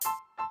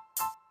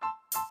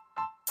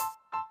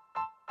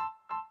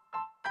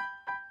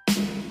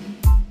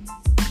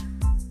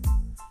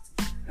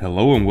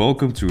Hello and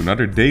welcome to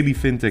another daily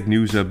FinTech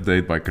news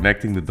update by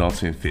connecting the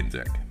dots in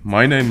FinTech.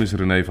 My name is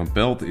René van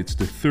Pelt, it's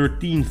the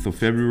 13th of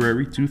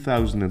February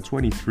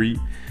 2023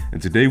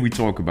 and today we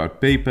talk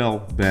about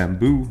PayPal,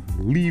 Bamboo,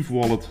 Leaf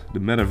Wallet, the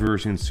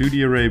Metaverse in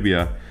Saudi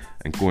Arabia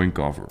and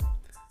CoinCover.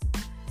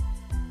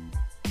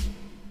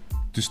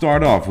 To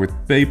start off with,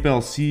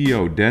 PayPal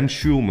CEO Dan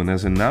Schulman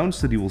has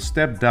announced that he will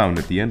step down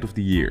at the end of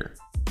the year.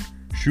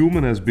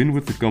 Schulman has been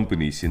with the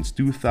company since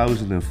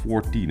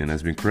 2014 and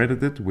has been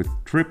credited with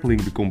tripling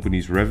the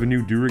company's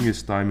revenue during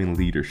his time in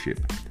leadership.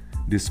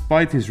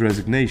 Despite his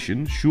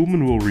resignation,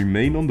 Schulman will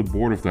remain on the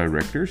board of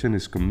directors and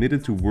is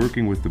committed to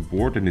working with the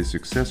board and his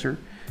successor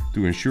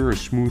to ensure a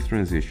smooth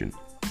transition.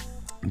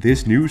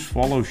 This news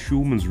follows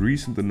Schulman's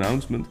recent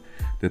announcement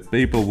that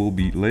PayPal will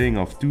be laying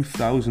off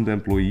 2,000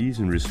 employees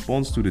in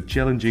response to the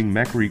challenging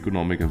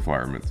macroeconomic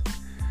environment.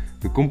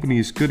 The company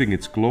is cutting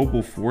its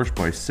global force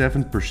by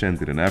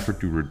 7% in an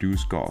effort to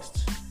reduce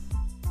costs.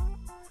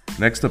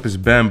 Next up is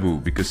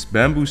Bamboo, because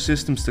Bamboo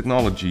Systems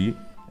Technology,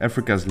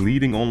 Africa's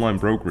leading online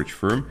brokerage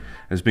firm,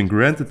 has been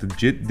granted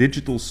the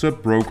digital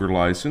sub-broker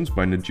license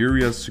by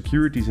Nigeria's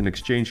Securities and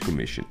Exchange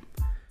Commission.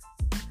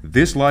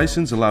 This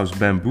license allows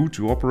Bamboo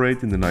to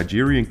operate in the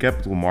Nigerian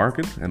capital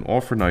market and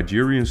offer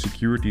Nigerian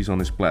securities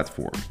on its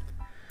platform.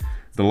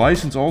 The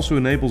license also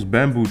enables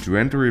Bamboo to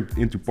enter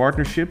into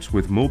partnerships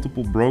with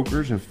multiple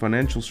brokers and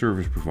financial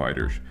service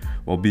providers,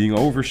 while being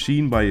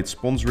overseen by its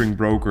sponsoring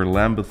broker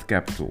Lambeth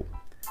Capital.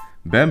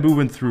 Bamboo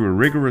went through a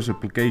rigorous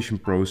application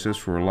process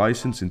for a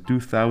license in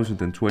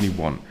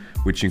 2021,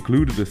 which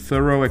included a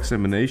thorough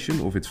examination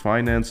of its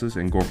finances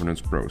and governance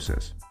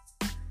process.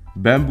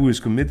 Bamboo is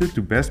committed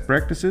to best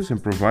practices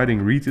and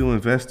providing retail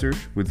investors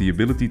with the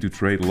ability to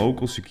trade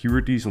local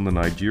securities on the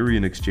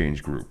Nigerian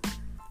exchange group.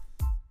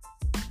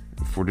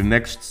 For the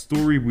next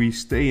story, we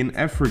stay in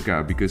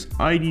Africa because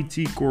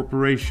IDT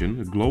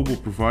Corporation, a global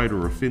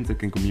provider of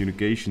fintech and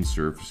communication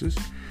services,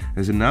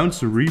 has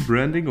announced a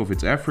rebranding of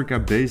its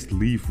Africa-based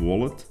Leaf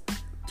Wallet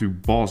to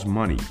Boss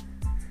Money.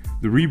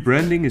 The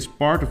rebranding is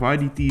part of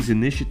IDT's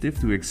initiative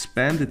to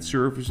expand its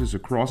services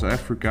across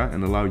Africa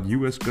and allow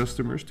US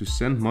customers to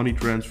send money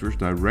transfers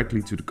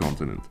directly to the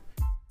continent.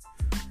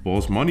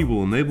 Boss Money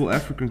will enable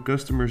African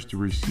customers to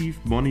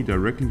receive money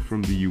directly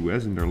from the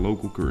US in their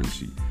local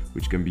currency,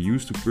 which can be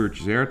used to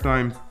purchase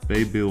airtime,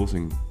 pay bills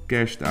and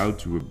cashed out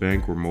to a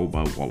bank or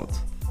mobile wallet.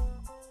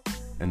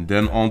 And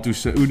then on to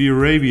Saudi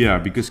Arabia,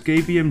 because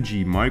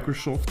KPMG,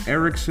 Microsoft,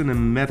 Ericsson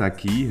and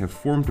MetaKey have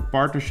formed a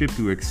partnership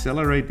to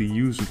accelerate the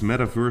use of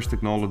metaverse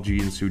technology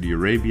in Saudi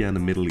Arabia and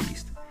the Middle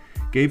East.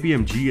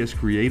 KPMG has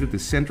created the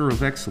Center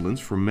of Excellence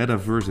for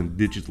Metaverse and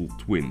Digital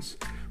Twins,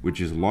 which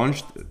is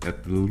launched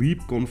at the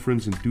LEAP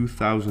conference in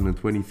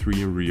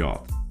 2023 in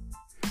Riyadh.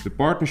 The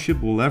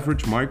partnership will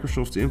leverage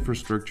Microsoft's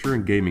infrastructure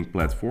and gaming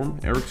platform,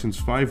 Ericsson's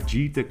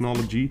 5G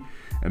technology,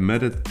 and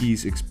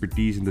MetaKey's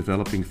expertise in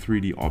developing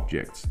 3D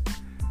objects.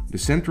 The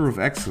Center of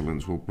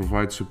Excellence will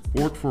provide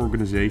support for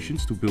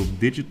organizations to build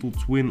digital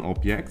twin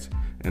objects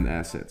and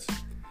assets.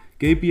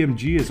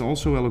 KPMG has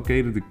also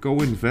allocated a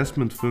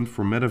co-investment fund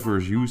for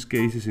metaverse use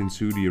cases in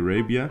Saudi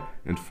Arabia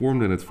and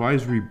formed an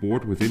advisory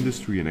board with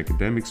industry and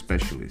academic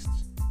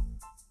specialists.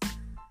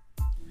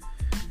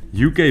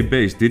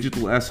 UK-based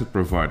digital asset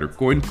provider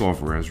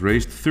CoinCover has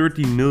raised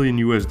 $30 million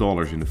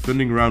in a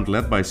funding round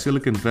led by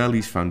Silicon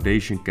Valley's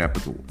Foundation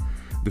Capital.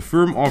 The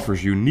firm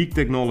offers unique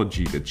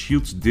technology that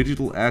shields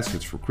digital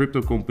assets for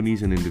crypto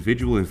companies and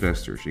individual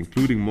investors,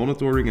 including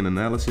monitoring and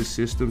analysis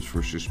systems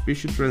for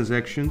suspicious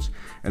transactions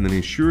and an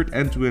ensured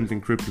end-to-end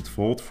encrypted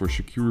vault for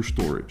secure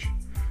storage.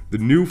 The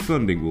new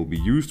funding will be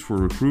used for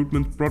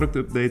recruitment, product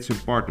updates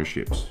and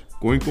partnerships.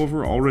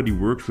 CoinCover already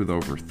works with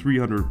over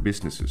 300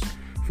 businesses,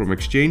 from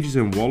exchanges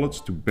and wallets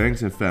to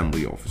banks and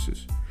family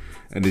offices,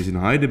 and is in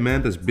high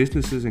demand as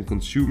businesses and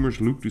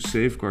consumers look to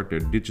safeguard their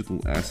digital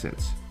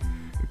assets.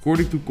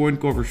 According to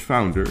CoinCover's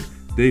founder,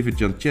 David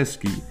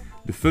Janczewski,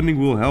 the funding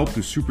will help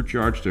to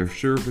supercharge their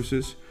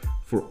services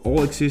for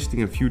all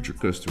existing and future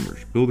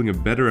customers, building a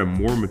better and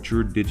more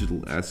mature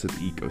digital asset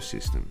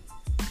ecosystem.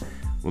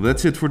 Well,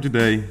 that's it for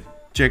today.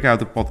 Check out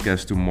the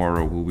podcast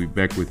tomorrow. We'll be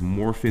back with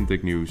more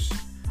FinTech news.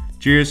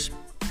 Cheers!